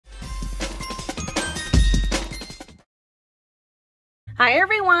Hi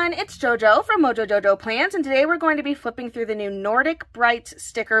everyone, it's JoJo from Mojo Jojo Plans, and today we're going to be flipping through the new Nordic Brights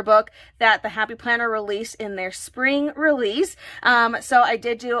sticker book that the Happy Planner released in their spring release. So I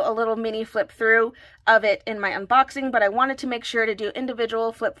did do a little mini flip through of it in my unboxing, but I wanted to make sure to do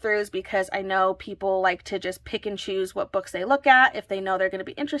individual flip throughs because I know people like to just pick and choose what books they look at if they know they're going to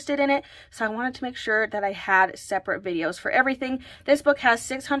be interested in it. So I wanted to make sure that I had separate videos for everything. This book has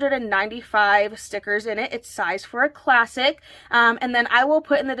 695 stickers in it. It's sized for a classic. And then I will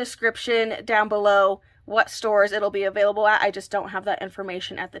put in the description down below what stores it'll be available at. I just don't have that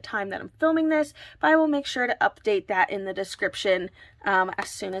information at the time that I'm filming this, but I will make sure to update that in the description as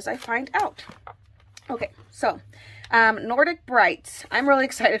soon as I find out. Okay, so Nordic Brights. I'm really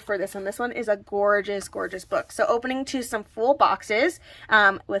excited for this one. This one is a gorgeous, gorgeous book. So opening to some full boxes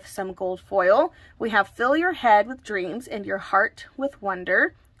with some gold foil. We have Fill Your Head with Dreams and Your Heart with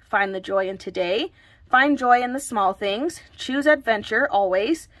Wonder. Find the Joy in Today. Find Joy in the Small Things. Choose Adventure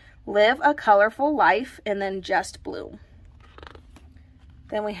Always. Live a Colorful Life. And then Just Bloom.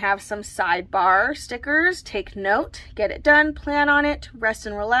 Then we have some sidebar stickers. Take Note. Get It Done. Plan on It. Rest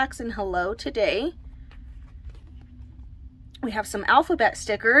and Relax. And Hello Today. We have some alphabet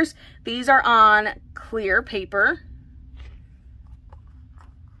stickers. These are on clear paper.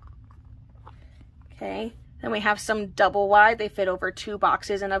 Okay. Then we have some double wide. They fit over 2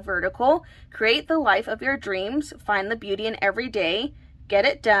 boxes in a vertical. Create the life of your dreams. Find the beauty in every day. Get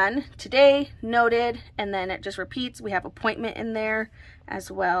it done. Today, noted. And then it just repeats. We have appointment in there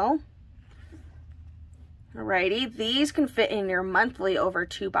as well. Alrighty, these can fit in your monthly over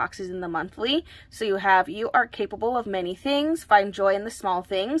 2 boxes in the monthly. So you have You Are Capable of Many Things, Find Joy in the Small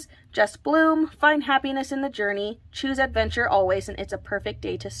Things, Just Bloom, Find Happiness in the Journey, Choose Adventure Always, and It's a Perfect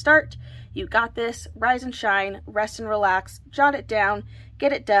Day to Start. You Got This, Rise and Shine, Rest and Relax, Jot It Down,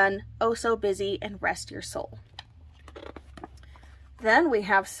 Get It Done, Oh So Busy, and Rest Your Soul. Then we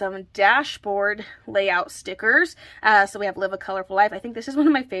have some dashboard layout stickers. So we have Live a Colorful Life. I think this is one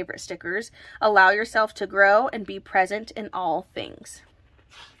of my favorite stickers. Allow yourself to grow and be present in all things.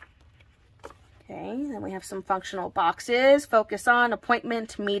 Okay, then we have some functional boxes. Focus on,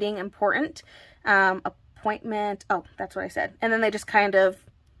 appointment, meeting, important. Appointment, oh, that's what I said. And then they just kind of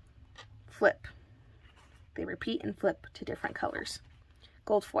flip. They repeat and flip to different colors.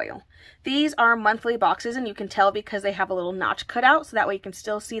 Gold foil. These are monthly boxes, and you can tell because they have a little notch cut out, so that way you can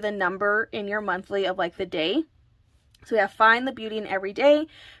still see the number in your monthly of like the day. So we have Find the Beauty in Every Day,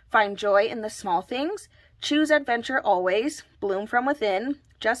 Find Joy in the Small Things, Choose Adventure Always, Bloom from Within,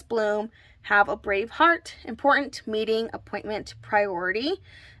 Just Bloom, Have a Brave Heart, Important, Meeting, Appointment, Priority,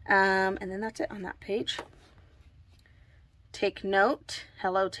 and then that's it on that page. Take Note,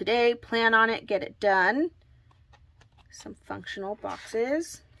 Hello Today, Plan on It, Get It Done. Some functional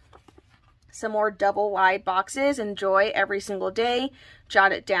boxes, some more double wide boxes. Enjoy Every Single Day,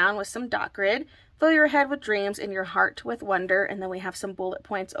 Jot It Down with some dot grid, Fill Your Head with Dreams and Your Heart with Wonder, and then we have some bullet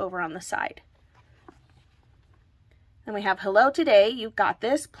points over on the side. Then we have Hello Today, You Got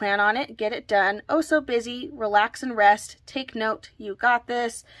This, Plan on It, Get It Done, Oh So Busy, Relax and Rest, Take Note, You Got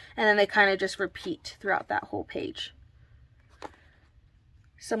This, and then they kind of just repeat throughout that whole page.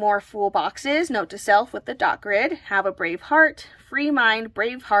 Some more full boxes. Note to self with the dot grid. Have a brave heart. Free mind,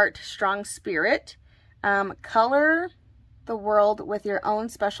 brave heart, strong spirit. Color the world with your own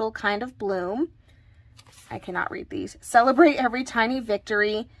special kind of bloom. I cannot read these. Celebrate every tiny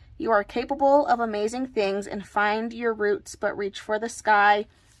victory. You are capable of amazing things and find your roots, but reach for the sky.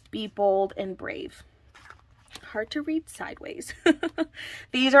 Be bold and brave. Hard to read sideways.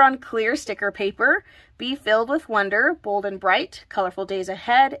 These are on clear sticker paper. Be filled with wonder, bold and bright, colorful days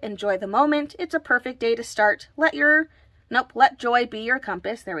ahead, enjoy the moment, it's a perfect day to start, let joy be your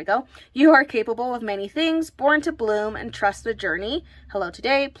compass, there we go. You are capable of many things, born to bloom and trust the journey. Hello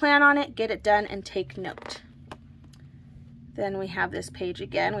Today, plan on it, get it done, and take note. Then we have this page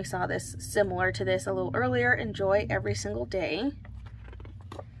again. We saw this similar to this a little earlier. Enjoy every single day.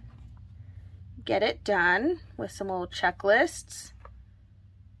 Get it done with some little checklists.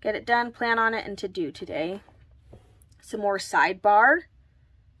 Get it done, plan on it, and to do today. Some more sidebar.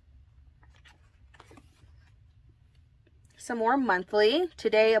 Some more monthly.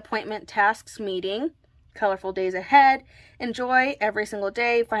 Today, appointment, tasks, meeting. Colorful days ahead. Enjoy every single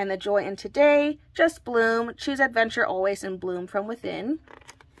day. Find the joy in today. Just bloom. Choose adventure always and bloom from within.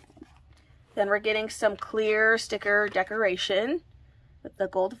 Then we're getting some clear sticker decoration with the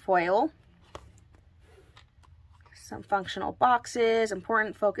gold foil. Some functional boxes,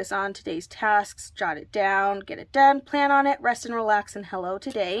 important, focus on today's tasks, jot it down, get it done, plan on it, rest and relax, and hello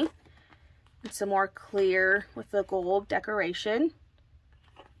today. And some more clear with the gold decoration.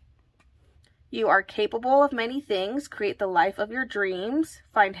 You are capable of many things. Create the life of your dreams.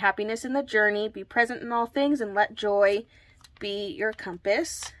 Find happiness in the journey. Be present in all things and let joy be your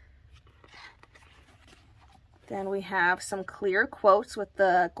compass. Then we have some clear quotes with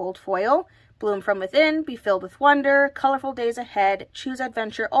the gold foil. Bloom from within. Be filled with wonder. Colorful days ahead. Choose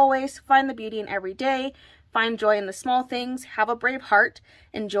adventure always. Find the beauty in every day. Find joy in the small things. Have a brave heart.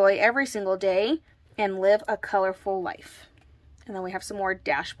 Enjoy every single day. And live a colorful life. And then we have some more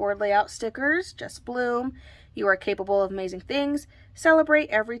dashboard layout stickers. Just bloom. You are capable of amazing things. Celebrate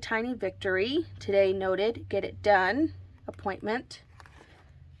every tiny victory. Today noted. Get it done. Appointment.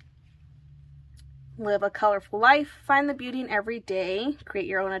 Live a colorful life. Find the beauty in every day. Create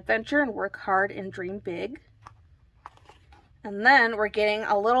your own adventure and work hard and dream big. And then we're getting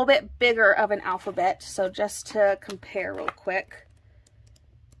a little bit bigger of an alphabet. So just to compare real quick.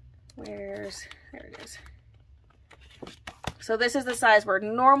 There it is. So this is the size we're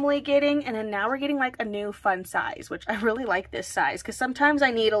normally getting, and then now we're getting like a new fun size, which I really like this size because sometimes I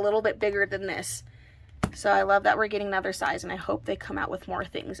need a little bit bigger than this. So I love that we're getting another size, and I hope they come out with more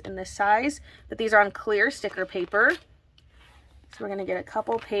things in this size. But these are on clear sticker paper. So we're going to get a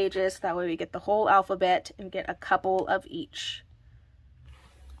couple pages, that way we get the whole alphabet and get a couple of each.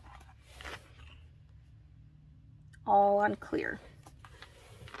 All on clear.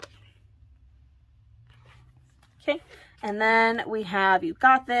 Okay. And then we have You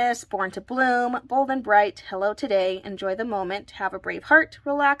Got This, Born to Bloom, Bold and Bright, Hello Today, Enjoy the Moment, Have a Brave Heart,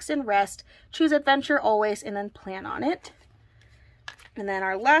 Relax and Rest, Choose Adventure Always, and then Plan on It. And then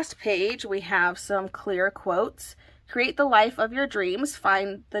our last page, we have some clear quotes. Create the life of your dreams,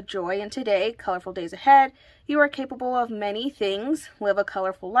 find the joy in today, colorful days ahead. You are capable of many things, live a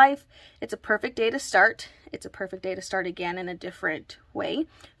colorful life. It's a perfect day to start. It's a perfect day to start again in a different way.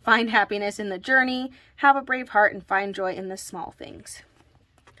 Find happiness in the journey, have a brave heart, and find joy in the small things.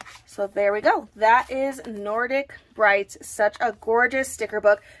 So there we go. That is Nordic Brights. Such a gorgeous sticker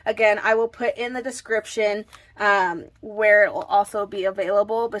book. Again, I will put in the description where it will also be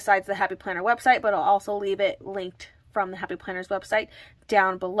available besides the Happy Planner website, but I'll also leave it linked from the Happy Planners website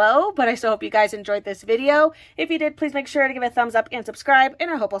down below. But I still hope you guys enjoyed this video. If you did, please make sure to give it a thumbs up and subscribe,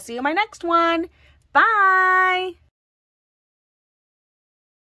 and I hope I'll see you in my next one. Bye!